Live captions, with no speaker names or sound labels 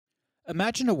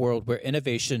Imagine a world where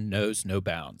innovation knows no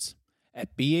bounds.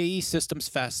 At BAE Systems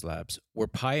Fast Labs, we're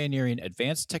pioneering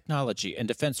advanced technology and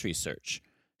defense research,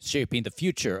 shaping the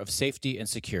future of safety and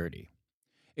security.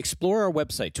 Explore our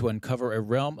website to uncover a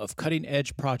realm of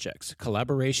cutting-edge projects,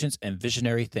 collaborations, and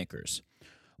visionary thinkers.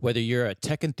 Whether you're a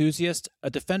tech enthusiast, a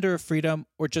defender of freedom,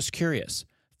 or just curious,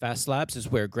 Fast Labs is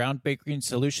where groundbreaking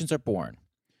solutions are born.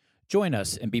 Join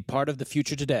us and be part of the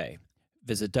future today.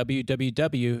 Visit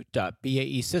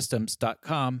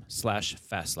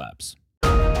www.baesystems.com/fastlabs.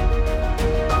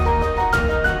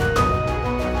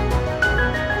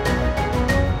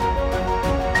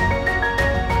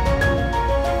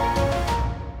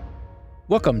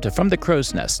 Welcome to From the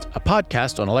Crow's Nest, a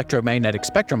podcast on electromagnetic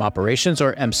spectrum operations,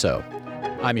 or EMSO.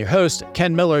 I'm your host,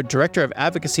 Ken Miller, Director of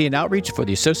Advocacy and Outreach for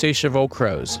the Association of Old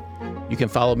Crows. You can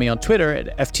follow me on Twitter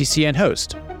at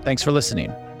FTCNHost. Thanks for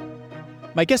listening.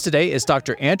 My guest today is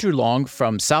Dr. Andrew Long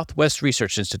from Southwest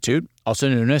Research Institute, also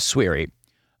known as SWERI.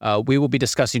 We will be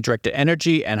discussing directed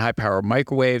energy and high-power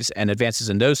microwaves and advances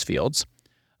in those fields.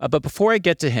 But before I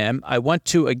get to him, I want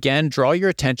to again draw your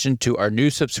attention to our new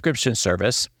subscription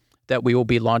service that we will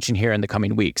be launching here in the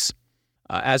coming weeks.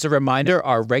 As a reminder,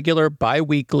 our regular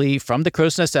bi-weekly From the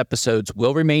Crow's Nest episodes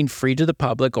will remain free to the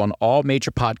public on all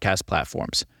major podcast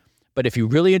platforms. But if you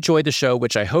really enjoy the show,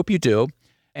 which I hope you do,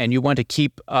 and you want to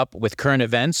keep up with current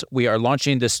events, we are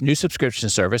launching this new subscription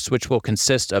service, which will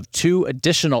consist of 2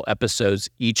 additional episodes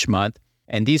each month,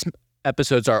 and these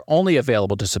episodes are only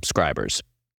available to subscribers.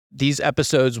 These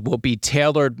episodes will be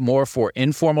tailored more for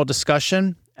informal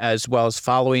discussion, as well as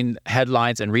following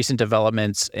headlines and recent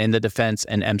developments in the defense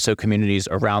and EMSO communities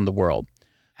around the world.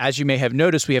 As you may have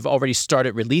noticed, we have already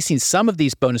started releasing some of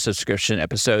these bonus subscription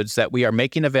episodes that we are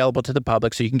making available to the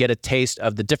public so you can get a taste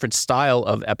of the different style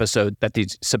of episode that the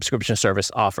subscription service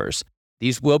offers.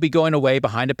 These will be going away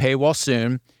behind a paywall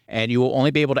soon, and you will only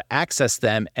be able to access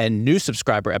them and new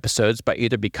subscriber episodes by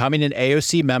either becoming an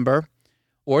AOC member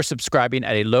or subscribing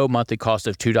at a low monthly cost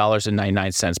of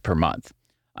 $2.99 per month.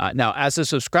 Now, as a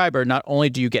subscriber, not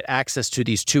only do you get access to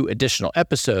these 2 additional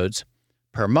episodes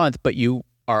per month, but you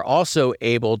are also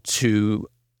able to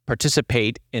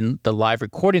participate in the live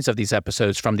recordings of these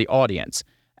episodes from the audience.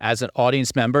 As an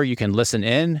audience member, you can listen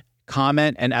in,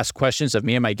 comment, and ask questions of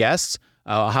me and my guests.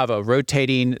 I'll have a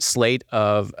rotating slate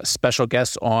of special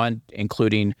guests on,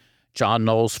 including John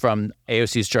Knowles from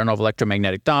AOC's Journal of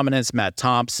Electromagnetic Dominance, Matt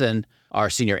Thompson, our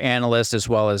senior analyst, as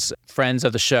well as friends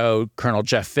of the show, Colonel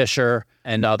Jeff Fisher,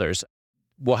 and others.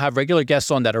 We'll have regular guests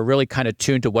on that are really kind of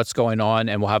tuned to what's going on,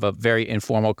 and we'll have a very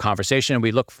informal conversation.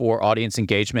 We look for audience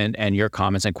engagement and your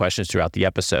comments and questions throughout the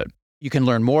episode. You can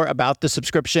learn more about the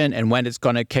subscription and when it's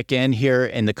going to kick in here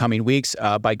in the coming weeks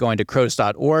by going to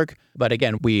crows.org. But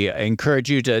again, we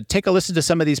encourage you to take a listen to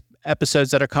some of these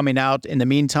episodes that are coming out in the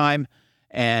meantime,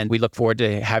 and we look forward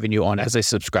to having you on as a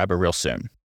subscriber real soon.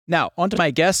 Now, on to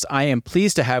my guest. I am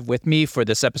pleased to have with me for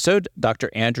this episode, Dr.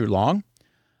 Andrew Long.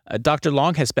 Dr.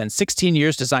 Long has spent 16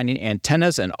 years designing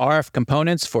antennas and RF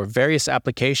components for various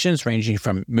applications ranging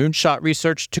from moonshot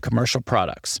research to commercial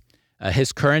products.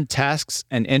 His current tasks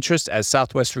and interests at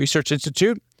Southwest Research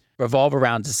Institute revolve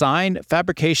around design,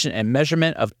 fabrication, and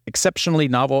measurement of exceptionally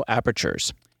novel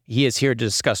apertures. He is here to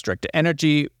discuss directed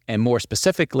energy and more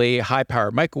specifically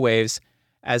high-power microwaves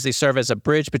as they serve as a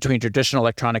bridge between traditional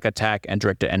electronic attack and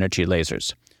directed energy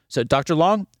lasers. So Dr.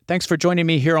 Long, thanks for joining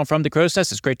me here on From the Crow's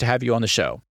Nest. It's great to have you on the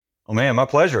show. Oh man, my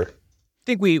pleasure. I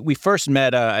think we first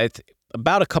met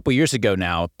about a couple years ago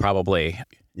now, probably.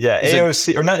 Yeah,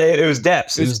 AOC, or not, it was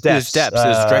DEPS. It was DEPS. It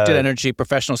was Directed Energy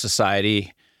Professional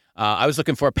Society. I was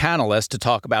looking for a panelist to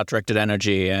talk about directed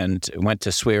energy and went to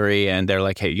SWERI, and they're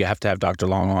like, hey, you have to have Dr.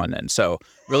 Long on. And so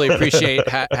really appreciate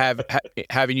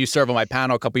having you serve on my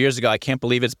panel a couple years ago. I can't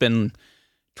believe it's been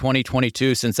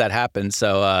 2022 since that happened.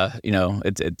 So,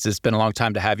 it's been a long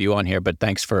time to have you on here, but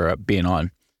thanks for being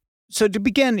on. So to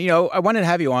begin, I wanted to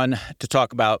have you on to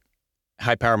talk about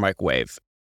high-power microwave.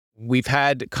 We've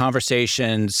had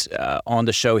conversations on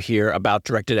the show here about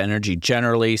directed energy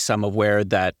generally, some of where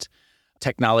that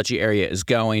technology area is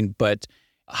going, but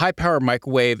high-power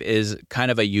microwave is kind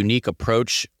of a unique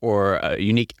approach or a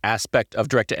unique aspect of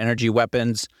directed energy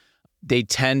weapons. They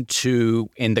tend to,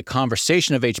 in the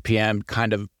conversation of HPM,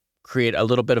 kind of create a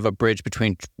little bit of a bridge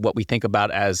between what we think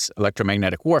about as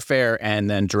electromagnetic warfare and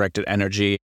then directed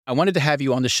energy. I wanted to have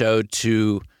you on the show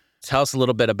to tell us a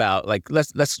little bit about,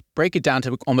 let's break it down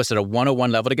to almost at a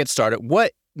 101 level to get started.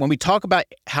 When we talk about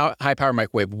high power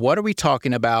microwave, what are we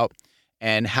talking about,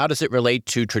 and how does it relate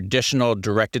to traditional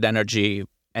directed energy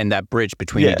and that bridge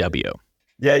between EW?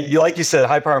 Yeah, like you said,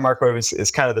 high power microwave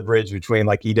is kind of the bridge between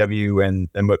like EW and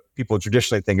what people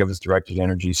traditionally think of as directed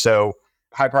energy. So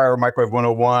high power microwave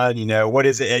 101, what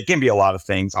is it? It can be a lot of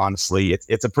things, honestly.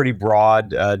 It's a pretty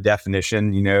broad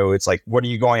definition. It's like, what are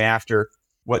you going after?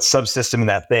 What subsystem in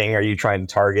that thing are you trying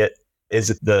to target? Is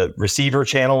it the receiver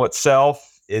channel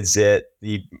itself? Is it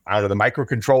the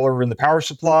microcontroller in the power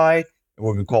supply?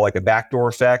 What we call like a backdoor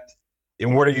effect?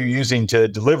 And what are you using to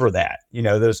deliver that?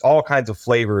 There's all kinds of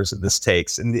flavors that this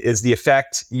takes. And is the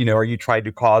effect, are you trying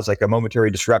to cause like a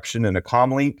momentary disruption in a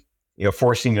comm link,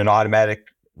 forcing an automatic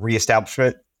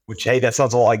reestablishment, which, hey, that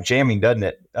sounds a lot like jamming, doesn't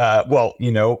it?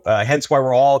 Hence why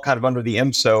we're all kind of under the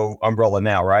MSO umbrella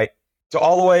now, right? So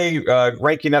all the way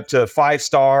ranking up to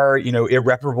 5-star,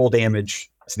 irreparable damage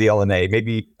to the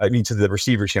LNA, to the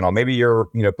receiver channel. Maybe you're,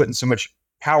 putting so much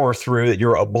power through that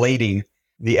you're ablating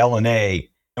the LNA.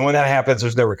 And when that happens,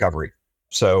 there's no recovery.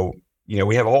 So,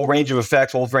 we have a whole range of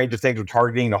effects, a whole range of things we're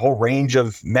targeting, a whole range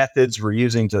of methods we're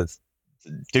using to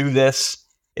do this.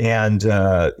 And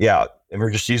and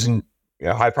we're just using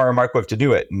high power microwave to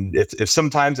do it. And if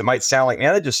sometimes it might sound like,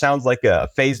 man, that just sounds like a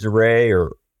phased array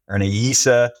or an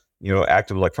AESA,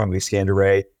 active electronically scanned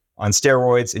array on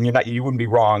steroids. And you wouldn't be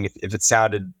wrong if it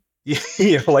sounded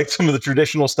like some of the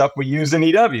traditional stuff we use in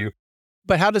EW.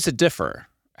 But how does it differ?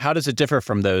 How does it differ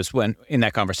from those when in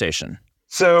that conversation?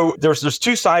 So there's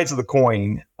two sides of the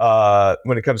coin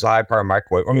when it comes to high power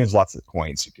microwave. I mean, there's lots of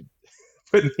coins you could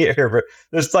put in the air, but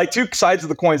there's like two sides of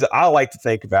the coins that I like to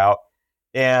think about.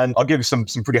 And I'll give you some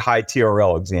pretty high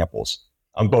TRL examples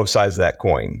on both sides of that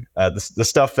coin. The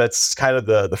stuff that's kind of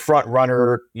the front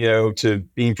runner, to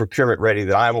being procurement ready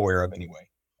that I'm aware of anyway.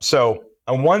 So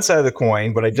on one side of the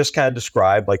coin, what I just kind of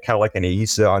described, like kind of like an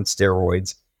AESA on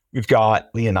steroids, we've got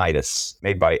Leonidas,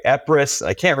 made by Epirus.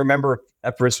 I can't remember if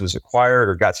Epirus was acquired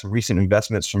or got some recent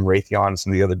investments from Raytheon and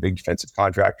some of the other big defensive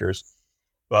contractors.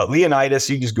 But Leonidas,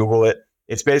 you just Google it.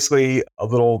 It's basically a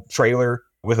little trailer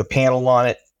with a panel on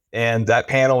it. And that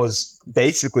panel is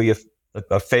basically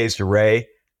a phased array.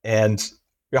 And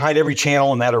behind every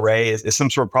channel in that array is some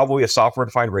sort of probably a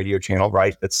software-defined radio channel,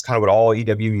 right? That's kind of what all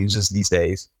EW uses these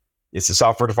days. It's a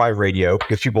software-defined radio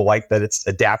because people like that it's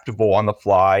adaptable on the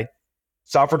fly.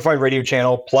 Software-defined radio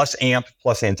channel plus amp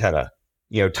plus antenna,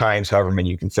 times however many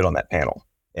you can fit on that panel.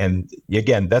 And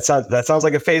again, that sounds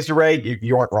like a phased array.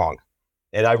 You aren't wrong.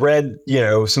 And I read,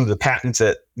 some of the patents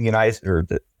that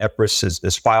that Epirus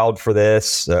has filed for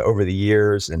this over the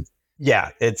years. And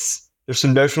yeah, there's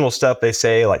some notional stuff they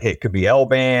say, like, hey, it could be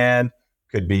L-band,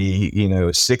 could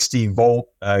be, 60 volt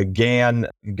GaN,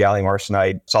 gallium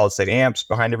arsenide, solid state amps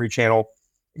behind every channel.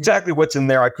 Exactly what's in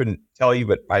there, I couldn't tell you,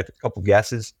 but I have a couple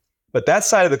guesses. But that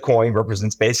side of the coin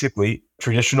represents basically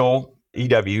traditional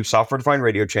EW, software-defined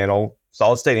radio channel,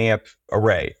 solid-state amp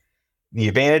array. The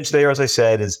advantage there, as I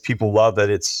said, is people love that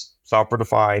it's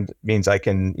software-defined. Means I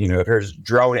can, if here's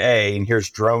drone A and here's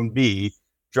drone B,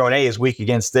 drone A is weak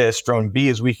against this, drone B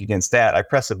is weak against that. I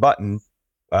press a button,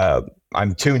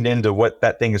 I'm tuned into what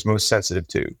that thing is most sensitive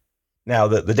to. Now,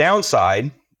 the downside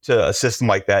to a system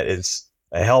like that is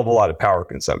a hell of a lot of power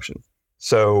consumption.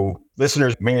 So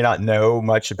listeners may not know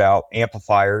much about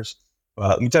amplifiers.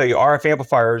 Let me tell you, RF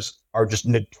amplifiers are just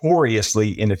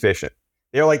notoriously inefficient.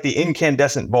 They're like the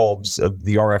incandescent bulbs of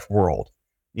the RF world.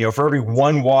 For every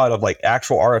 1 watt of like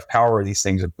actual RF power these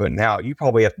things are putting out, you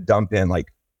probably have to dump in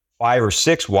like 5 or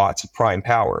 6 watts of prime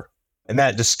power. And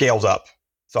that just scales up.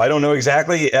 So I don't know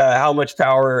exactly how much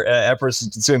power Epirus is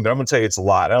consuming, but I'm going to tell you it's a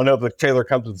lot. I don't know if the trailer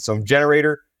comes with its own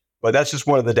generator, but that's just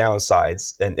one of the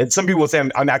downsides. And some people will say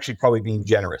I'm actually probably being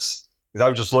generous because I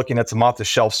was just looking at some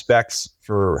off-the-shelf specs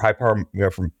for high power,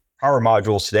 from power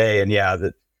modules today. And yeah,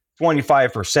 the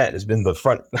 25% has been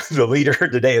the leader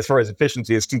today as far as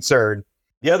efficiency is concerned.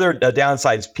 The other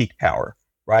downside is peak power,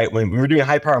 right? When we're doing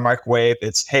high power microwave,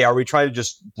 it's, hey, are we trying to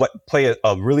just play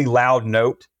a really loud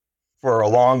note for a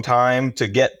long time to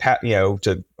get,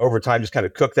 to over time just kind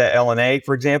of cook that LNA,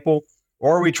 for example?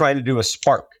 Or are we trying to do a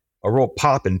spark, a real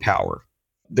pop in power?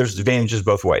 There's advantages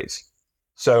both ways.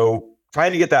 So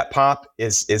trying to get that pop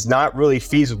is not really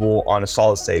feasible on a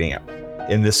solid state amp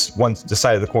in the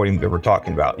side of the coin that we're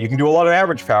talking about. You can do a lot of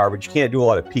average power, but you can't do a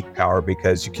lot of peak power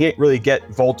because you can't really get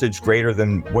voltage greater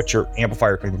than what your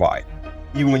amplifier can provide,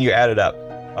 even when you add it up.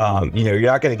 You're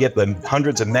not going to get the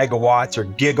hundreds of megawatts or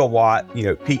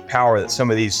gigawatt, peak power that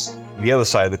some of the other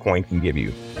side of the coin can give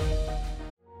you.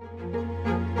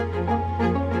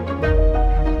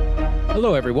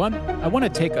 Hello, everyone. I want to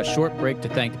take a short break to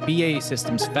thank BAE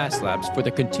Systems Fast Labs for the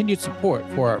continued support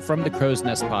for our From the Crow's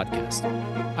Nest podcast.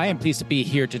 I am pleased to be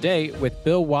here today with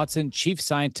Bill Watson, Chief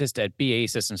Scientist at BAE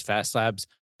Systems Fast Labs.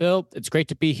 Bill, it's great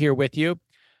to be here with you.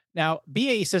 Now,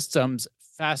 BAE Systems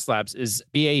Fast Labs is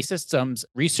BAE Systems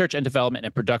Research and Development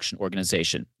and Production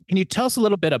Organization. Can you tell us a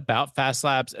little bit about Fast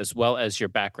Labs as well as your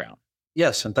background?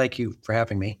 Yes, and thank you for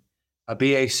having me.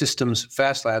 BAE Systems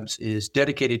Fast Labs is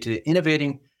dedicated to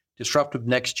innovating disruptive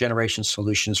next-generation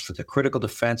solutions for the critical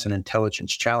defense and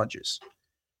intelligence challenges.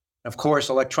 Of course,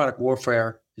 electronic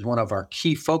warfare is one of our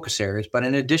key focus areas, but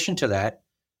in addition to that,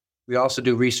 we also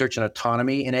do research in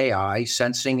autonomy and AI,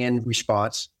 sensing and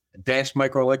response, advanced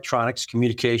microelectronics,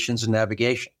 communications, and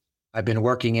navigation. I've been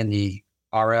working in the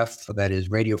RF, that is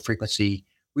radio frequency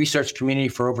research community,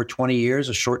 for over 20 years,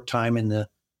 a short time in the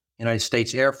United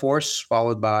States Air Force,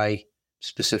 followed by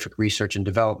specific research and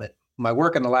development. My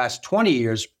work in the last 20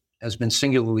 years has been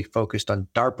singularly focused on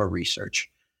DARPA research,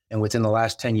 and within the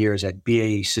last 10 years at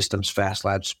BAE Systems Fast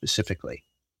Labs specifically.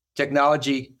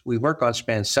 Technology we work on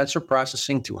spans sensor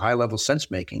processing to high-level sense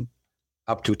making,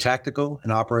 up to tactical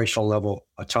and operational level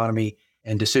autonomy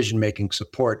and decision-making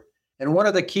support. And one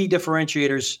of the key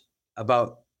differentiators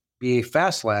about BAE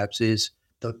Fast Labs is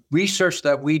the research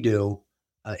that we do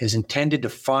is intended to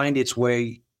find its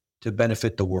way to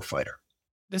benefit the warfighter.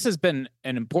 This has been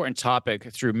an important topic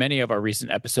through many of our recent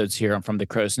episodes here on From the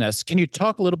Crow's Nest. Can you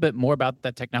talk a little bit more about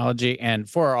that technology? And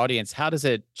for our audience, how does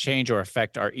it change or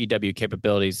affect our EW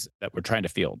capabilities that we're trying to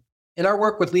field? In our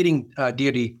work with leading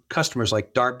DoD customers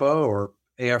like DARPA or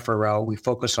AFRL, we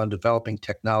focus on developing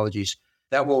technologies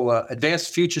that will advance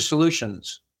future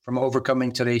solutions, from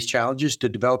overcoming today's challenges to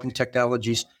developing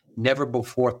technologies never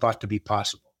before thought to be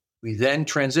possible. We then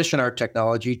transition our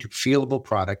technology to fieldable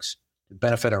products to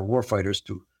benefit our warfighters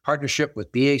through partnership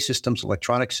with BAE Systems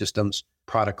Electronic Systems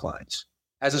product lines.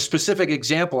 As a specific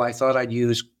example, I thought I'd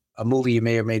use a movie you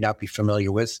may or may not be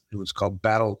familiar with. It was called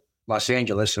Battle Los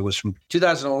Angeles. It was from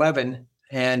 2011.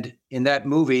 And in that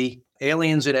movie,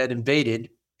 aliens had invaded.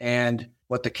 And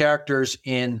what the characters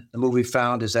in the movie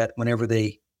found is that whenever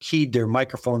they keyed their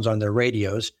microphones on their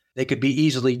radios, they could be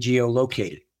easily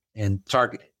geolocated and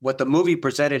targeted. What the movie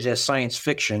presented as science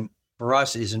fiction for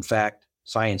us is, in fact,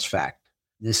 science fact.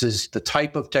 This is the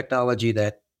type of technology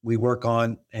that we work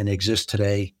on and exists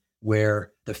today,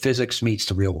 where the physics meets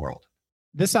the real world.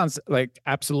 This sounds like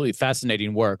absolutely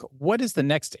fascinating work. What is the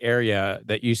next area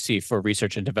that you see for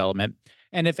research and development?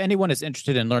 And if anyone is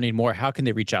interested in learning more, how can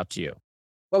they reach out to you?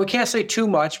 Well, we can't say too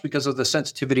much because of the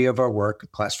sensitivity of our work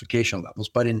and classification levels.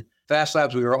 But in Fast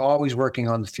Labs, we are always working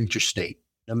on the future state.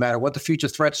 No matter what the future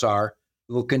threats are,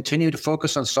 we will continue to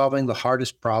focus on solving the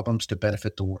hardest problems to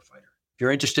benefit the warfighter. If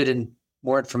you're interested in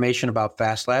more information about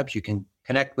Fast Labs, you can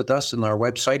connect with us on our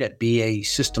website at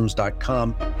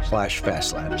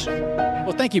basystems.com/fastlabs.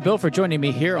 Well, thank you, Bill, for joining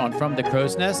me here on From the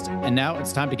Crow's Nest. And now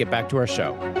it's time to get back to our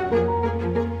show.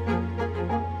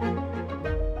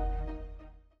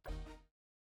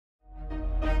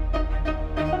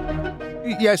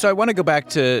 Yeah, so I want to go back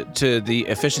to the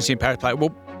efficiency and power supply. We'll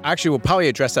probably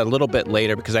address that a little bit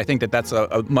later, because I think that's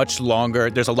a much longer,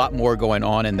 there's a lot more going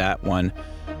on in that one.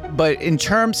 But in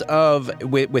terms of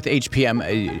with HPM,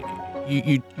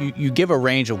 you give a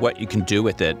range of what you can do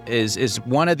with it. Is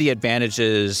one of the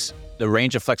advantages the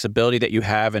range of flexibility that you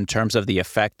have in terms of the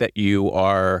effect that you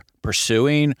are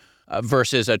pursuing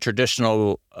versus a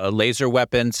traditional laser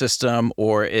weapon system,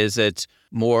 or is it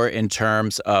more in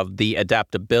terms of the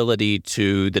adaptability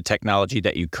to the technology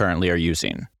that you currently are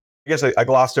using? I guess I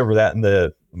glossed over that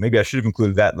maybe I should have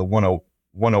included that in the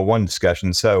 101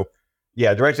 discussion. So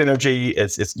yeah, directed energy,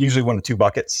 it's usually one of two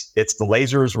buckets. It's the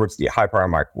lasers or it's the high power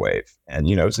microwave. And,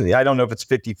 so I don't know if it's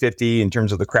 50-50 in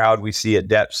terms of the crowd we see at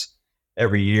depths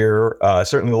every year.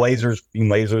 Certainly the lasers, being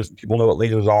lasers, people know what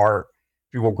lasers are.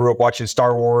 People grew up watching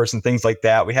Star Wars and things like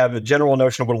that. We have a general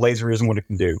notion of what a laser is and what it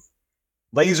can do.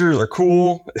 Lasers are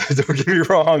cool, don't get me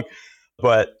wrong,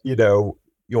 but,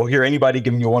 you'll hear anybody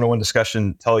giving you a one-on-one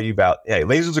discussion tell you about, hey,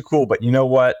 lasers are cool, but you know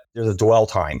what? There's a dwell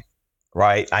time.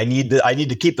 Right. I need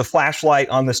to keep the flashlight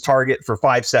on this target for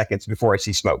 5 seconds before I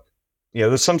see smoke.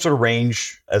 There's some sort of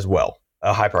range as well.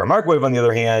 A high power microwave, on the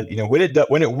other hand,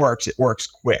 when it works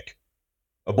quick.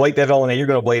 A blade that LNA, you're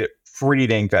going to blade it pretty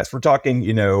dang fast. We're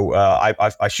talking,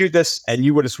 I shoot this and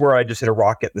you would have swear I just hit a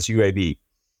rocket in this UAV.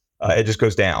 It just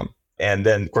goes down. And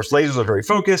then, of course, lasers are very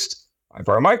focused. High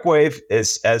power microwave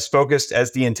is as focused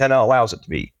as the antenna allows it to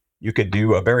be. You could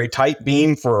do a very tight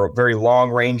beam for a very long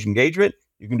range engagement.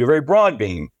 You can do a very broad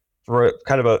beam for a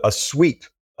kind of a sweep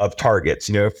of targets.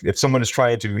 If someone is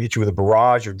trying to hit you with a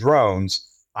barrage of drones,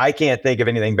 I can't think of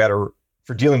anything better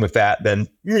for dealing with that than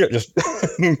just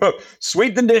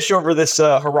sweep the dish over this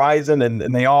horizon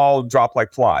and they all drop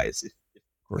like flies. Of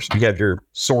course, you have your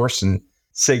source and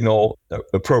signal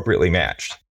appropriately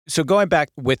matched. So going back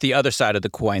with the other side of the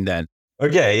coin then.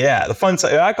 Okay, yeah, the fun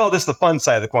side. I call this the fun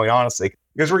side of the coin, honestly,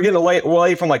 because we're getting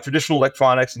away from like traditional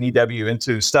electronics and EW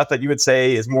into stuff that you would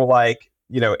say is more like,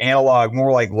 analog,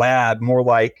 more like lab, more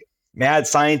like mad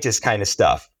scientist kind of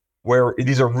stuff, where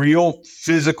these are real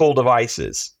physical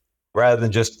devices rather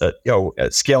than just a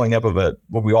scaling up of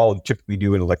what we all typically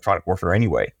do in electronic warfare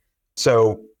anyway.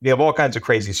 So you have all kinds of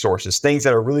crazy sources, things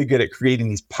that are really good at creating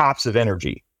these pops of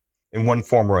energy in one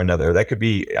form or another. That could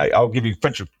be, I'll give you a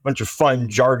bunch of fun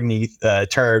jargony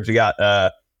terms. We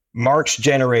got Marx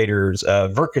generators,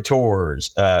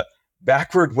 Verkators,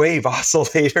 backward wave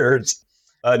oscillators,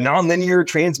 nonlinear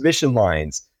transmission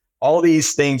lines. All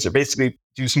these things are basically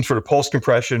do some sort of pulse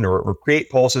compression or create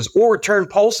pulses or turn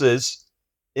pulses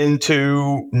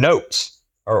into notes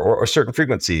or certain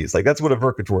frequencies. Like that's what a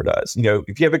Verkator does.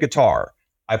 If you have a guitar,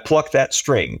 I pluck that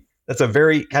string. That's a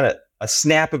very kind of a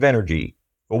snap of energy.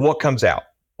 But what comes out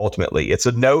ultimately? It's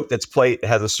a note that's played,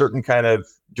 has a certain kind of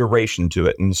duration to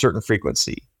it and a certain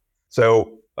frequency.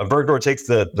 So a Verkator takes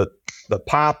the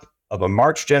pop of a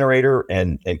March generator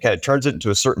and kind of turns it into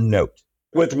a certain note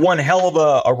with one hell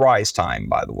of a rise time,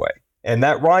 by the way. And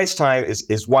that rise time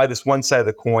is why this one side of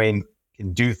the coin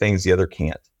can do things the other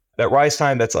can't. That rise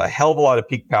time, that's a hell of a lot of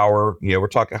peak power. We're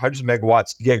talking hundreds of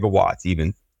megawatts, gigawatts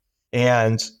even.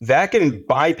 And that can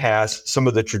bypass some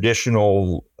of the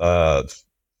traditional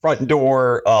front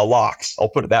door locks. I'll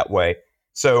put it that way.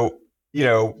 So,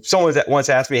 someone that once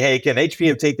asked me, hey, can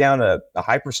HPM take down a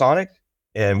hypersonic?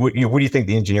 And what do you think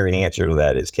the engineering answer to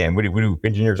that is, Ken? What do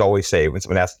engineers always say when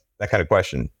someone asks that kind of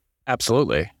question?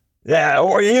 Absolutely. Yeah,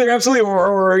 or either absolutely,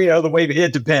 or the way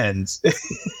it depends.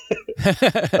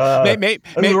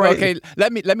 Okay,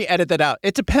 let me edit that out.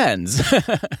 It depends.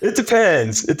 It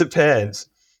depends.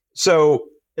 So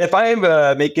if I'm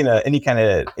making any kind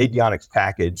of avionics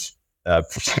package,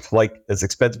 like as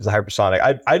expensive as a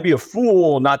hypersonic, I'd be a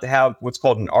fool not to have what's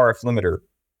called an RF limiter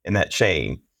in that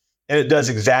chain, and it does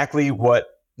exactly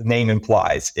what the name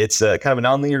implies. It's a kind of a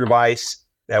nonlinear device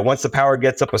that once the power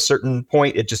gets up a certain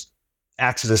point, it just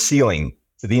acts as a ceiling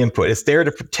to the input. It's there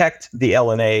to protect the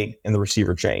LNA in the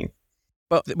receiver chain.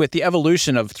 But with the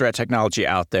evolution of threat technology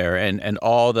out there and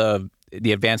all the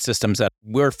advanced systems that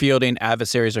we're fielding,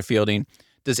 adversaries are fielding,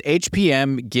 does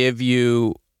HPM give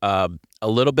you a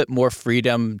little bit more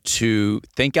freedom to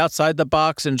think outside the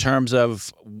box in terms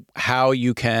of how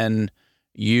you can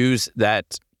use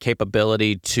that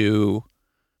capability to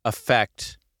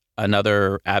affect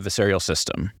another adversarial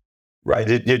system? Right.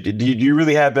 Do you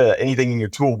really have anything in your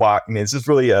toolbox? I mean, is this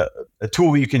really a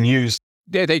tool you can use?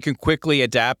 Yeah, they can quickly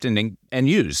adapt and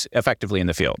use effectively in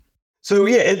the field. So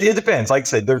yeah, it depends. Like I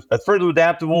said, there's a further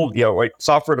adaptable,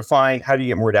 software defined. How do you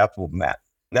get more adaptable than that?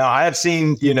 Now, I have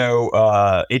seen,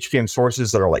 HPM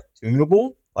sources that are like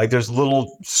tunable. Like there's a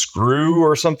little screw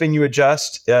or something you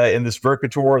adjust in this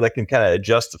Verkator that can kind of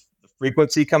adjust the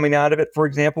frequency coming out of it, for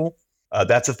example.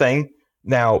 That's a thing.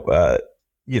 Now,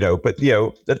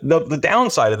 the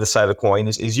downside of this side of the coin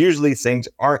is usually things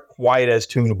aren't quite as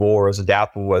tunable or as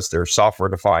adaptable as their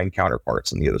software-defined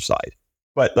counterparts on the other side.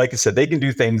 But like I said, they can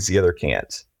do things the other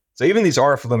can't. So even these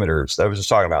RF limiters that I was just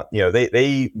talking about,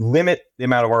 they limit the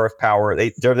amount of RF power.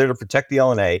 They're there to protect the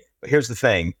LNA. But here's the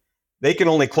thing. They can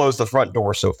only close the front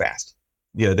door so fast.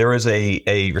 There is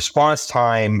a response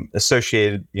time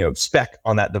associated, spec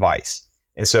on that device.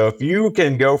 And so if you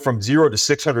can go from 0 to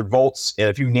 600 volts in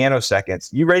a few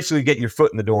nanoseconds, you basically get your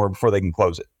foot in the door before they can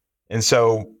close it. And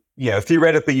so,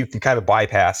 theoretically, you can kind of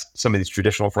bypass some of these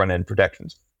traditional front-end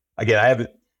protections. Again, I haven't,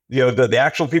 the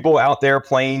actual people out there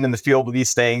playing in the field with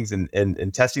these things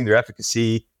and testing their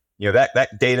efficacy, that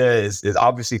data is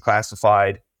obviously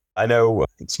classified. I know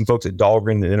some folks at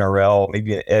Dahlgren and NRL,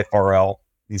 maybe at FRL,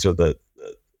 these are the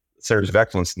centers of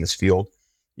excellence in this field.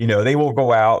 They will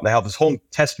go out and they have this whole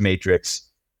test matrix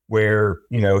where,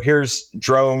 here's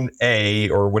drone A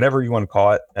or whatever you want to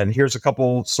call it. And here's a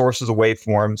couple sources of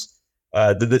waveforms.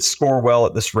 Did it score well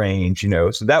at this range?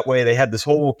 So that way they had this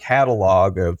whole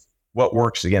catalog of what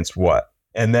works against what.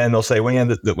 And then they'll say, when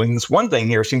this one thing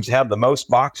here seems to have the most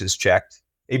boxes checked,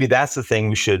 maybe that's the thing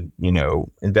we should,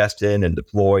 invest in and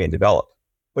deploy and develop.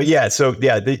 But yeah, so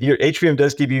yeah, your HPM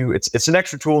does give you, it's an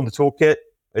extra tool in the toolkit.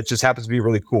 It just happens to be a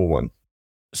really cool one.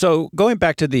 So going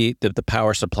back to the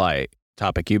power supply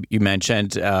topic you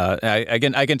mentioned, I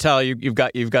can tell you've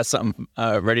got something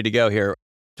ready to go here.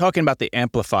 Talking about the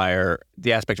amplifier,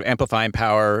 the aspect of amplifying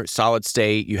power, solid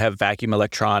state, you have vacuum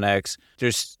electronics.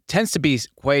 There's tends to be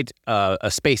quite a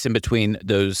space in between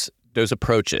those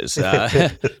approaches,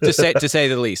 to say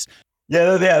the least.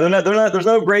 Yeah, they're not. There's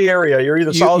no gray area. You're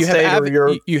either solid state or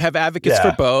you're. You have advocates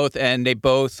for both, and they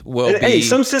both will. Hey,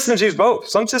 some systems use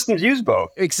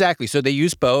both. Exactly. So they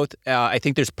use both. I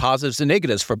think there's positives and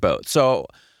negatives for both. So,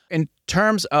 in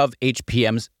terms of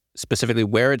HPM's specifically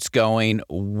where it's going?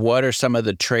 What are some of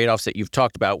the trade-offs that you've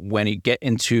talked about when you get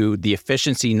into the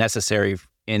efficiency necessary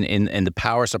in the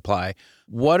power supply?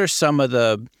 What are some of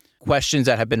the questions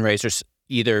that have been raised? Or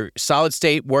either solid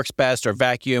state works best or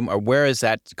vacuum, or where is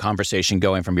that conversation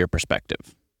going from your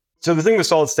perspective? So the thing with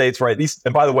solid states, right?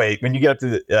 And by the way, when you get up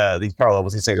to these power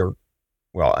levels, these things are,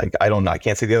 well, I don't know. I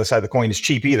can't say the other side of the coin is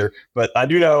cheap either, but I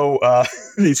do know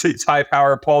these high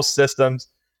power pulse systems.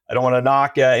 I don't want to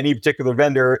knock any particular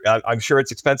vendor. I'm sure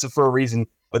it's expensive for a reason,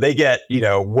 but they get,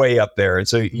 way up there. And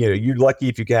so, you're lucky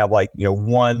if you can have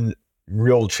one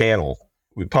real channel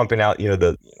pumping out,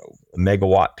 the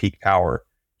megawatt peak power,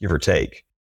 give or take.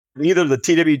 Neither the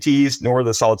TWTs nor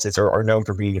the solid states are known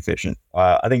for being efficient.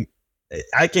 I think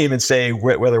I can't even say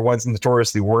whether one's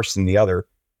notoriously worse than the other.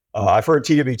 I've heard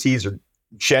TWTs are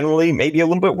generally maybe a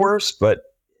little bit worse, but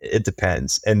it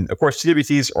depends. And of course,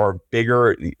 TWTs are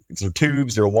bigger. They're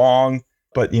tubes, they're long,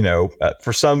 but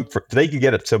they can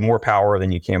get up to more power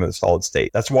than you can with a solid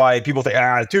state. That's why people think,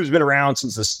 the tube's been around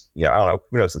since this, I don't know,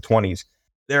 who knows, the 20s.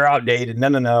 They're outdated.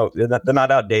 No, they're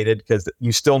not outdated, because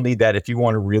you still need that if you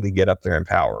want to really get up there in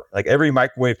power. Like every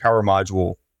microwave power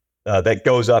module that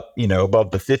goes up,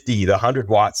 above the 50, the 100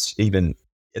 watts, even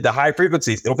the high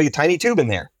frequencies, it'll be a tiny tube in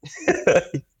there.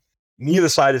 Neither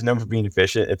side is known for being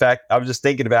efficient. In fact, I was just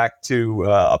thinking back to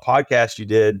a podcast you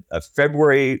did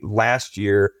February last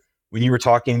year when you were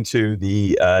talking to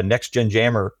the Next Gen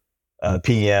Jammer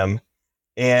PM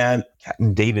and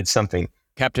Captain David something.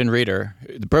 Captain Reader,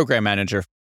 the program manager.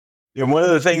 One of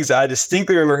the things I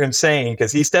distinctly remember him saying,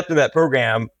 because he stepped in that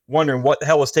program wondering what the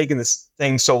hell was taking this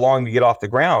thing so long to get off the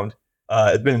ground.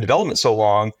 It's been in development so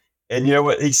long. And you know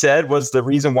what he said was the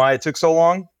reason why it took so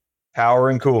long? Power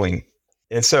and cooling.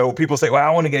 And so people say, well,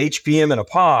 I want to get HPM in a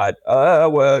pod.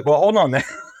 Well, hold on there.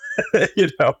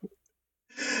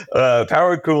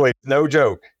 Power and cooling, no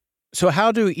joke. So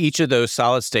how do each of those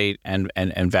solid state and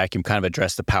vacuum kind of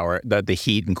address the power, the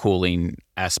heat and cooling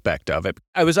aspect of it?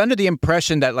 I was under the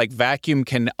impression that vacuum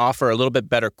can offer a little bit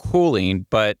better cooling,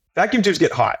 but vacuum tubes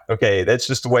get hot. Okay, that's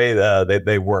just the way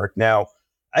they work. Now,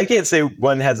 I can't say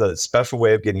one has a special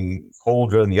way of getting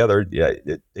colder than the other. Yeah,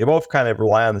 they both kind of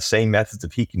rely on the same methods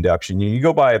of heat conduction. You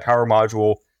go buy a power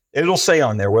module, it'll say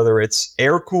on there whether it's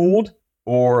air cooled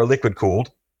or liquid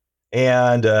cooled.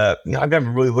 And I've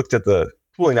never really looked at the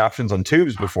cooling options on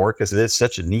tubes before, because it is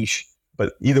such a niche,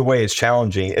 but either way it's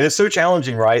challenging. And it's so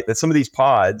challenging, right, that some of these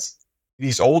pods,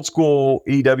 these old school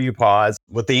EW pods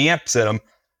with the amps in them,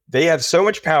 they have so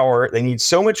much power, they need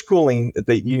so much cooling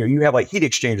that you have heat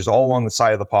exchangers all along the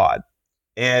side of the pod.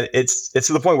 And it's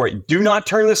to the point where do not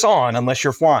turn this on unless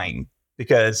you're flying,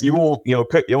 because it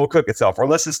will cook itself. Or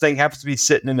unless this thing happens to be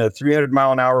sitting in a 300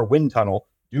 mile an hour wind tunnel,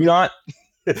 do not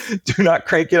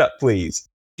crank it up, please.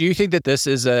 Do you think that this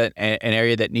is an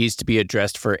area that needs to be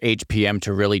addressed for HPM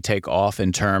to really take off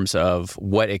in terms of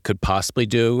what it could possibly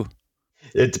do?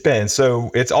 It depends.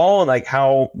 So it's all in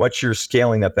how much you're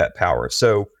scaling up that power.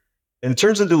 So in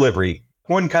terms of delivery,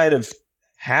 one kind of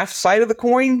half side of the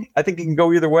coin, I think it can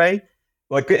go either way.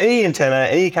 Like any antenna,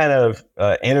 any kind of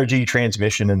energy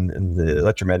transmission in the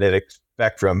electromagnetic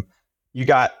spectrum, you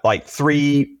got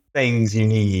three things you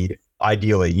need.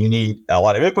 Ideally, you need a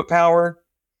lot of input power.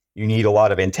 You need a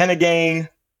lot of antenna gain.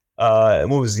 And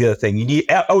what was the other thing? You need,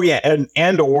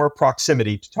 and or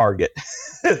proximity to target.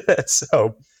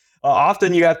 So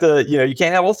often you have to, you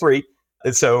can't have all three.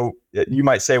 And so you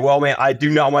might say, well, man, I do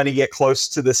not want to get close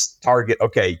to this target.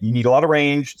 Okay, you need a lot of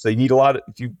range. So you need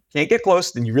if you can't get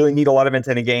close, then you really need a lot of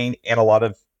antenna gain and a lot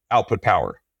of output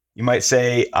power. You might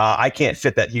say, I can't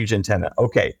fit that huge antenna.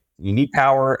 Okay, you need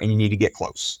power and you need to get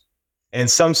close. And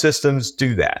some systems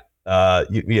do that.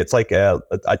 It's like a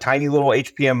tiny little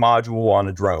HPM module on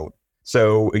a drone.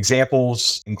 So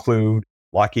examples include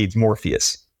Lockheed's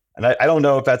Morpheus. And I don't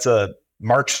know if that's a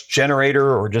March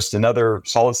generator or just another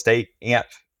solid state amp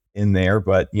in there,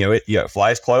 but it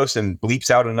flies close and bleeps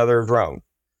out another drone.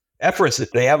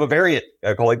 Everest, they have a variant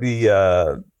called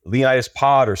the Leonidas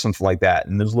Pod or something like that.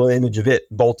 And there's a little image of it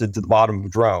bolted to the bottom of the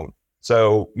drone.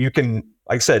 So you can,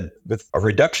 like I said, with a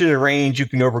reduction in range, you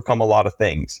can overcome a lot of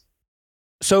things.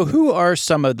 So who are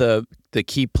some of the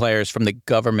key players from the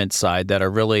government side that are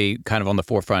really kind of on the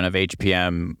forefront of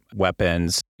HPM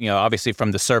weapons? Obviously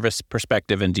from the service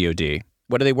perspective and DoD.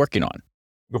 What are they working on?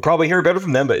 We'll probably hear better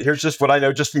from them, but here's just what I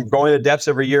know just from going to depths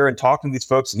every year and talking to these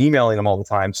folks and emailing them all the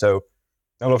time. So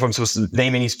I don't know if I'm supposed to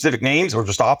name any specific names or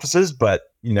just offices, but,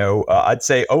 I'd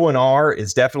say ONR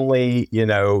is definitely,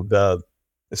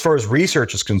 as far as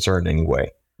research is concerned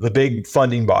anyway, the big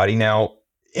funding body. Now,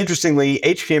 interestingly,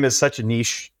 HPM is such a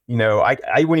niche, I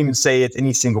wouldn't even say it's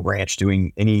any single branch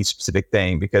doing any specific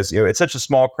thing because, it's such a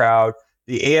small crowd.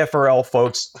 the AFRL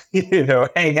folks,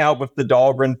 hang out with the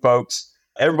Dahlgren folks.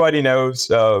 Everybody knows,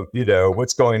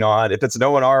 what's going on. If it's an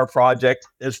O&R project,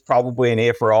 there's probably an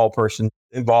AFRL person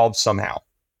involved somehow.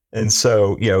 And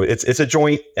so, it's a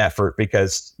joint effort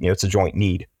because, it's a joint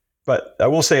need. But I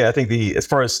will say, I think as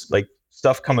far as like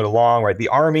stuff coming along, right? The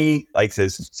Army, like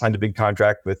says, signed a big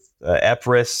contract with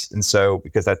EPRIS. And so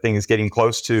because that thing is getting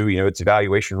close to, its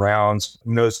evaluation rounds,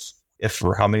 who knows if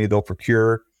or how many they'll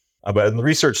procure. But on the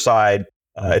research side,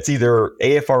 it's either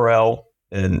AFRL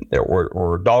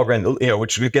or Dahlgren,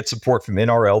 which we get support from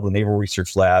NRL, the Naval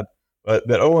Research Lab. But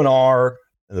O&R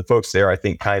and the folks there, I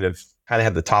think, kind of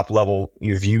have the top level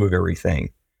view of everything.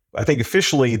 I think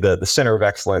officially the Center of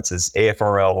Excellence is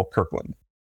AFRL Kirkland.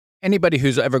 Anybody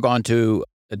who's ever gone to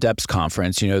a DEPS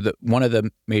conference, one of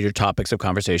the major topics of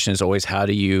conversation is always how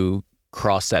do you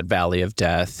cross that valley of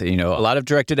death. A lot of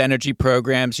directed energy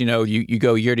programs, you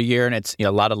go year to year and it's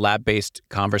a lot of lab-based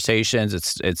conversations.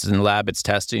 It's in the lab, it's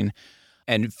testing.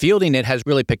 And fielding it has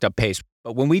really picked up pace.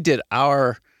 But when we did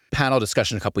our panel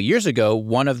discussion a couple of years ago,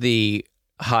 one of the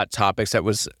hot topics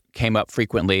that came up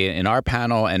frequently in our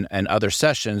panel and other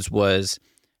sessions was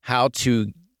how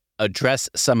to address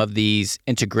some of these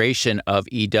integration of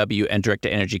EW and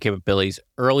directed energy capabilities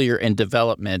earlier in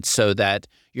development so that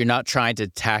you're not trying to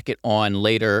tack it on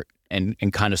later and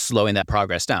kind of slowing that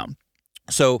progress down.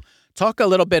 So talk a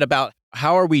little bit about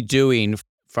how are we doing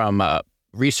from a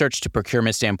research to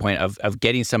procurement standpoint of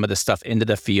getting some of the stuff into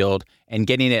the field and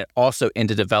getting it also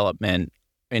into development,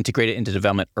 integrated into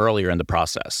development earlier in the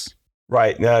process.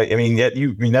 Right. No,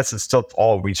 that's still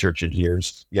all research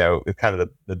engineers, kind of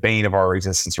the bane of our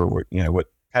existence, or what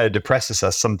kind of depresses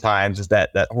us sometimes is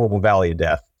that horrible valley of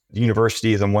death. The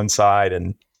university is on one side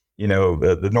and,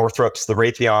 the Northrops, the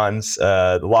Raytheons,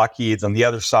 the Lockheeds on the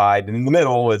other side. And in the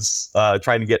middle is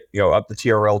trying to get, up the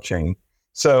TRL chain.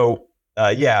 So,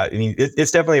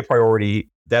 it's definitely a priority.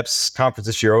 DEPS conference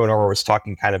this year, O&R was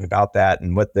talking kind of about that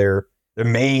and what their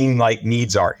main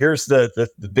needs are. Here's the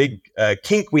big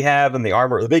kink we have in the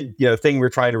armor. The big thing we're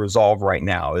trying to resolve right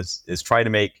now is trying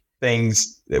to make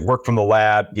things that work from the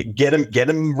lab. Get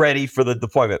them ready for the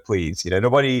deployment, please.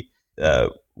 Nobody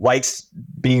likes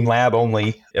being lab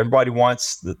only. Everybody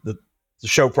wants to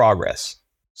show progress.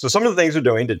 So some of the things we're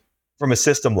doing from a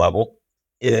system level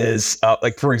is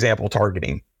for example,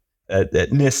 targeting. At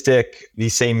NISTIC,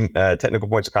 these same technical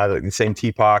points of contact, the same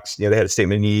TPOCs, they had a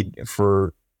statement of need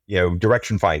for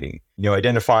direction finding,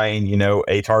 identifying,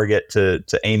 a target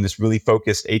to aim this really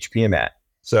focused HPM at.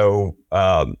 So,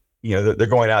 they're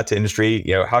going out to industry,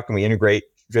 how can we integrate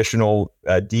traditional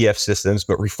DF systems,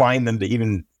 but refine them to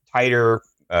even tighter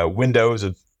windows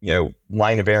of,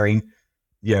 line of airing,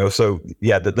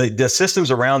 the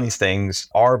systems around these things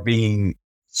are being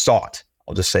sought.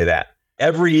 I'll just say that.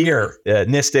 Every year,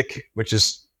 NISTIC, which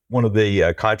is one of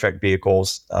the contract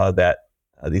vehicles that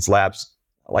these labs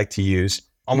like to use,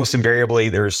 almost invariably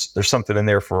there's something in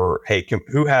there for, hey,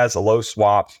 who has a lower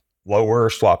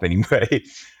swap anyway,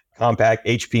 compact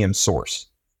HPM source.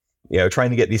 Trying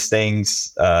to get these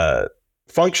things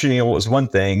functional is one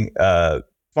thing.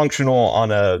 Functional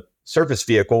on a surface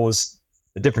vehicle is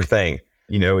a different thing.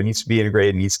 It needs to be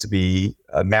integrated, needs to be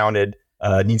mounted,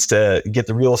 needs to get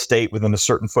the real estate within a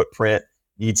certain footprint,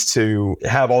 needs to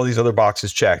have all these other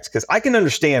boxes checked. Because I can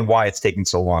understand why it's taking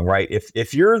so long, right?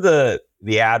 If you're the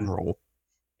admiral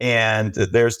and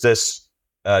there's this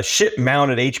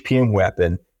ship-mounted HPM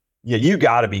weapon, you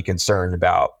got to be concerned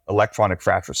about electronic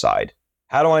fratricide.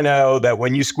 How do I know that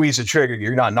when you squeeze the trigger,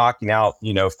 you're not knocking out,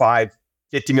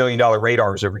 $50 million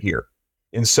radars over here?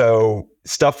 And so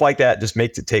stuff like that just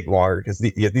makes it take longer because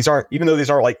these aren't, even though these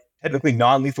aren't technically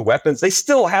non-lethal weapons, they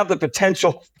still have the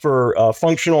potential for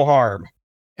functional harm.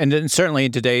 And then certainly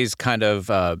in today's kind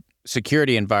of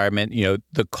security environment,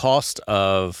 the cost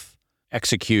of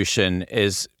execution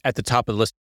is at the top of the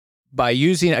list. By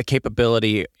using a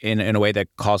capability in a way that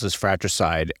causes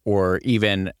fratricide, or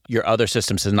even your other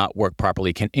systems does not work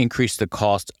properly, can increase the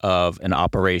cost of an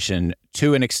operation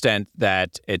to an extent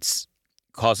that it's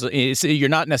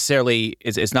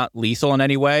not lethal in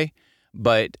any way,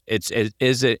 but it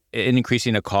is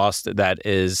increasing a cost that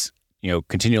is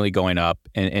continually going up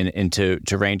into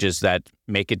ranges that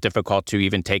make it difficult to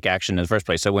even take action in the first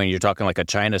place. So when you're talking like a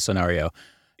China scenario,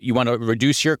 you want to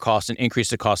reduce your cost and increase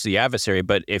the cost of the adversary.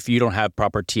 But if you don't have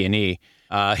proper T&E,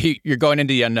 you're going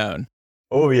into the unknown.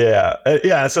 Oh, yeah.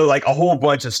 Yeah. So a whole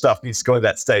bunch of stuff needs to go into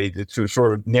that study to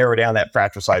sort of narrow down that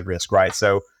fratricide risk, right?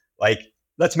 So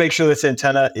let's make sure this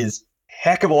antenna is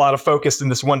heck of a lot of focused in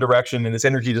this one direction and this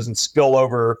energy doesn't spill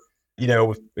over,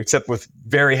 except with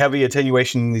very heavy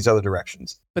attenuation in these other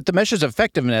directions. But the measures of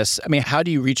effectiveness, how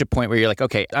do you reach a point where you're like,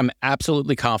 okay, I'm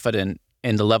absolutely confident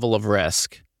in the level of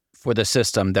risk for the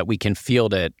system that we can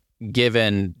field it,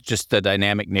 given just the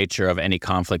dynamic nature of any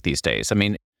conflict these days? I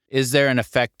mean, is there an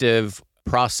effective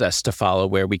process to follow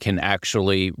where we can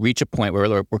actually reach a point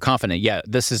where we're confident, yeah,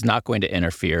 this is not going to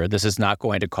interfere, this is not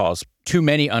going to cause too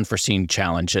many unforeseen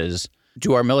challenges?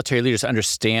 Do our military leaders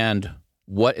understand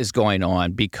what is going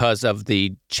on because of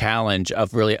the challenge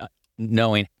of really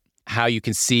knowing how you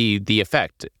can see the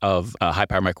effect of a high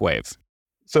power microwave?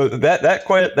 So that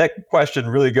question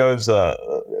really goes a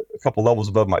couple levels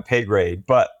above my pay grade,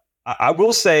 but I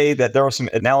will say that there are some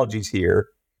analogies here,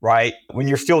 right? When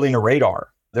you're fielding a radar,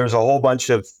 there's a whole bunch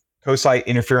of co-site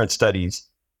interference studies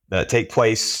that take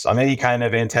place on any kind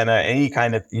of antenna, any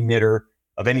kind of emitter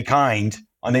of any kind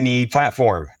on any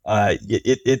platform.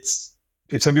 It's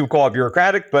some people call it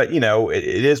bureaucratic, but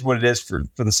it is what it is for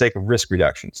the sake of risk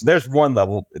reduction. So there's one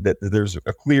level that there's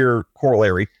a clear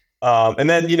corollary. And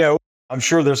then, I'm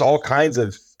sure there's all kinds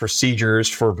of procedures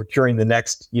for procuring the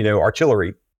next,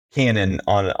 artillery cannon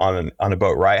on a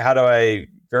boat, right? How do I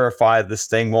verify this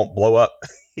thing won't blow up?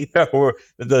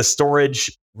 The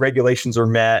storage regulations are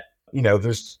met.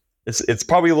 It's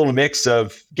probably a little mix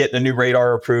of getting a new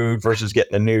radar approved versus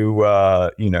getting a new,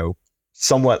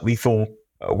 somewhat lethal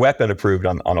weapon approved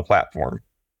on a platform.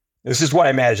 This is what I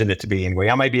imagine it to be anyway.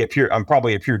 I'm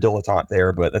probably a pure dilettante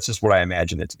there, but that's just what I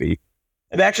imagine it to be.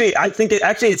 And actually, I think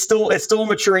it's still a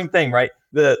maturing thing, right?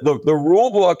 The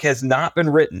rule book has not been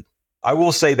written. I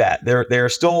will say that they're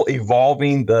still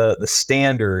evolving the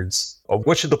standards of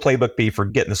what should the playbook be for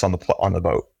getting this on the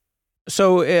boat.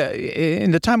 So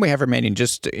in the time we have remaining,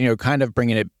 just kind of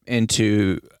bringing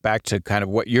it back to kind of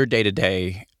what your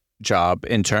day-to-day job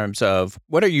in terms of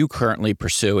what are you currently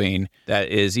pursuing that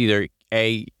is either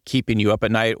A, keeping you up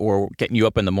at night or getting you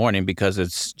up in the morning because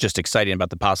it's just exciting about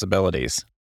the possibilities?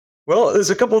 Well, there's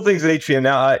a couple of things at HPM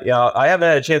now. I haven't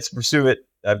had a chance to pursue it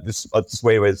this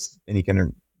way as any kind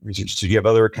of research. So you have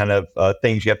other kind of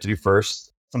things you have to do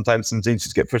first. Sometimes some things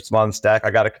just get pushed on the stack. I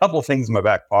got a couple of things in my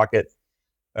back pocket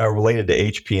related to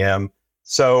HPM.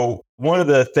 So one of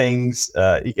the things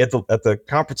at the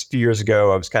conference a few years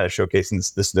ago, I was kind of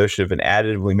showcasing this notion of an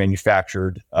additively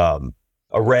manufactured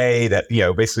array that,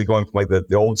 basically going from like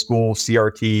the old school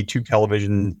CRT tube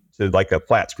television to like a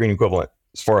flat screen equivalent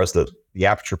as far as the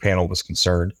aperture panel was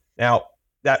concerned. Now,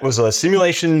 that was a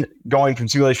simulation going from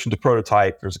simulation to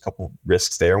prototype. There's a couple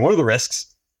risks there. And one of the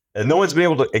risks, and no one's been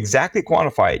able to exactly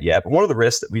quantify it yet, but one of the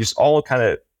risks that we just all kind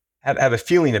of have a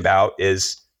feeling about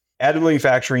is additive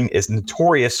manufacturing is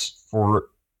notorious for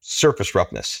surface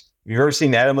roughness. If you've ever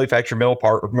seen an additive manufactured metal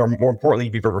part, or more importantly,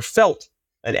 if you've ever felt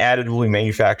an additively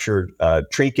manufactured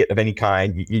trinket of any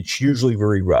kind, it's usually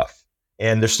very rough.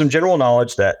 And there's some general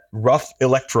knowledge that rough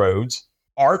electrodes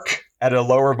arc at a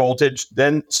lower voltage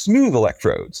than smooth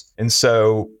electrodes. And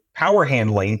so power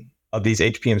handling of these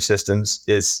HPM systems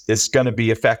is going to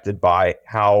be affected by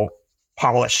how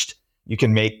polished you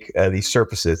can make these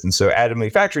surfaces. And so additive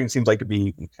manufacturing seems like to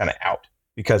be kind of out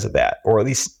because of that, or at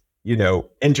least,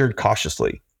 entered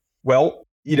cautiously. Well,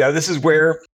 this is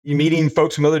where you meeting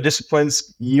folks from other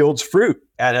disciplines yields fruit.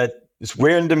 At this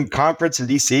random conference in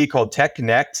DC called Tech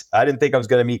Connect, I didn't think I was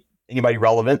going to meet anybody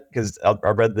relevant because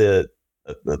I read the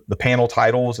panel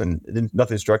titles and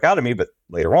nothing struck out at me. But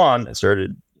later on, I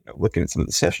started looking at some of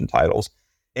the session titles,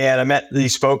 and I met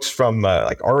these folks from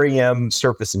like REM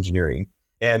surface engineering,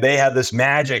 and they have this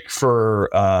magic for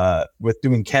with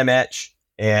doing chem etch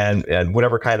and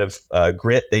whatever kind of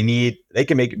grit they need. They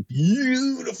can make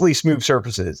beautifully smooth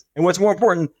surfaces. And what's more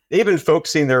important, they've been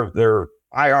focusing their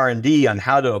IR&D on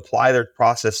how to apply their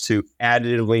process to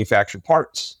additive manufactured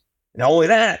parts. Not only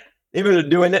that, they've been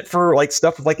doing it for like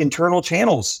stuff with like internal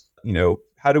channels.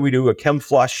 How do we do a chem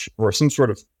flush or some sort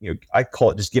of, I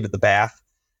call it just give it the bath,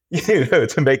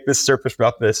 to make this surface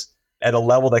roughness at a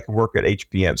level that can work at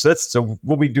HPM. So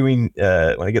we'll be doing,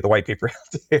 when I get the white paper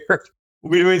out there,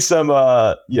 we'll be doing some,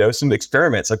 some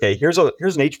experiments. Okay, here's an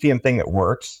HPM thing that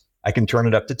works. I can turn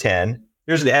it up to 10.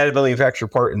 Here's an additive manufactured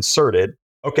part inserted.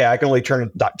 Okay, I can only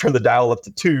turn the dial up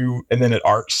to 2, and then it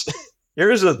arcs.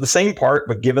 Here's the same part,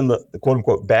 but given the quote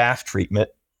unquote bath treatment.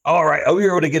 All right, we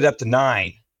were able to get it up to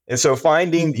 9. And so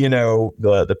finding,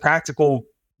 the practical,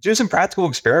 do some practical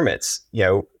experiments.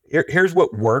 Here's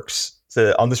what works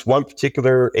on this one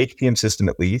particular HPM system,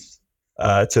 at least,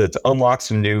 to unlock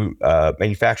some new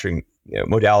manufacturing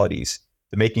modalities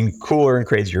to making cooler and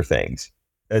crazier things.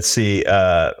 Let's see.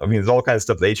 There's all kinds of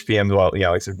stuff with HPM. Well, like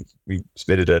I said, we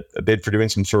submitted a bid for doing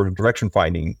some sort of direction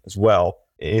finding as well.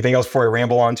 Anything else before I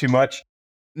ramble on too much?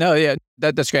 No, yeah,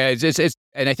 that's great. It's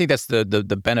and I think that's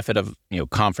the benefit of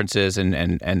conferences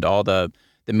and all the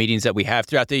the meetings that we have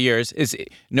throughout the years is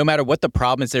no matter what the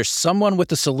problem is, there's someone with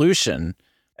the solution.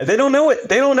 And they don't know it.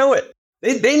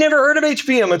 They never heard of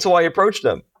HPM until I approached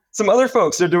them. Some other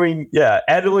folks, they're doing,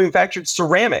 additively manufactured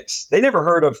ceramics. They never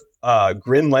heard of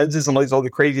grin lenses and all these other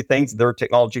crazy things that their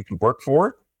technology can work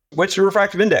for. What's your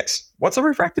refractive index? What's a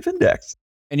refractive index?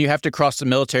 And you have to cross the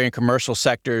military and commercial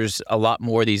sectors a lot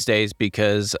more these days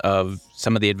because of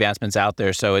some of the advancements out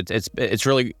there. So it's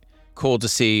really cool to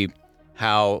see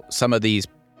how some of the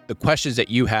questions that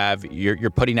you have, you're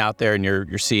putting out there, and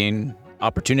you're seeing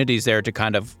opportunities there to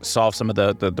kind of solve some of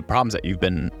the problems that you've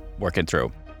been working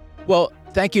through. Well,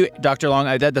 thank you, Dr.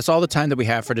 Long. That's all the time that we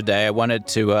have for today. I wanted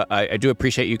to, I do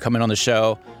appreciate you coming on the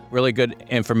show. Really good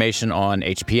information on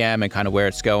HPM and kind of where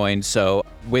it's going. So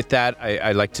with that,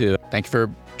 I'd like to thank you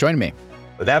for joining me.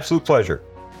 An absolute pleasure.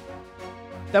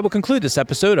 That will conclude this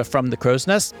episode of From the Crow's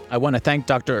Nest. I want to thank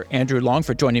Dr. Andrew Long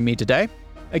for joining me today.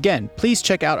 Again, please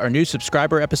check out our new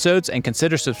subscriber episodes and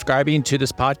consider subscribing to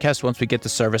this podcast once we get the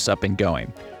service up and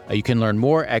going. You can learn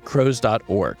more at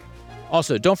crows.org.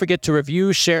 Also, don't forget to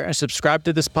review, share, and subscribe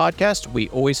to this podcast. We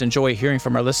always enjoy hearing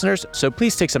from our listeners, so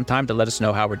please take some time to let us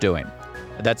know how we're doing.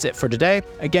 That's it for today.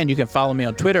 Again, you can follow me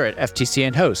on Twitter at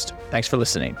FTCNHost. Thanks for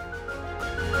listening.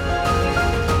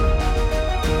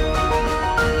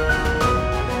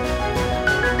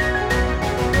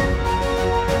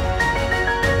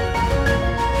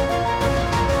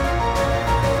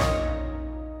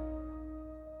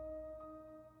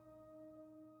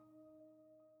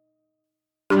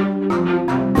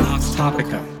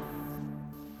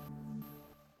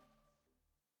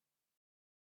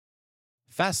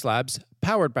 Fast Labs,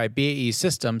 powered by BAE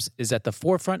Systems, is at the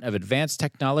forefront of advanced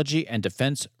technology and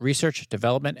defense research,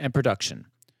 development, and production.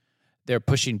 They're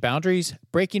pushing boundaries,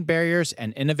 breaking barriers,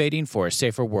 and innovating for a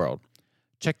safer world.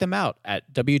 Check them out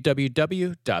at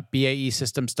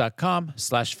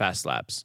www.baesystems.com/fastlabs.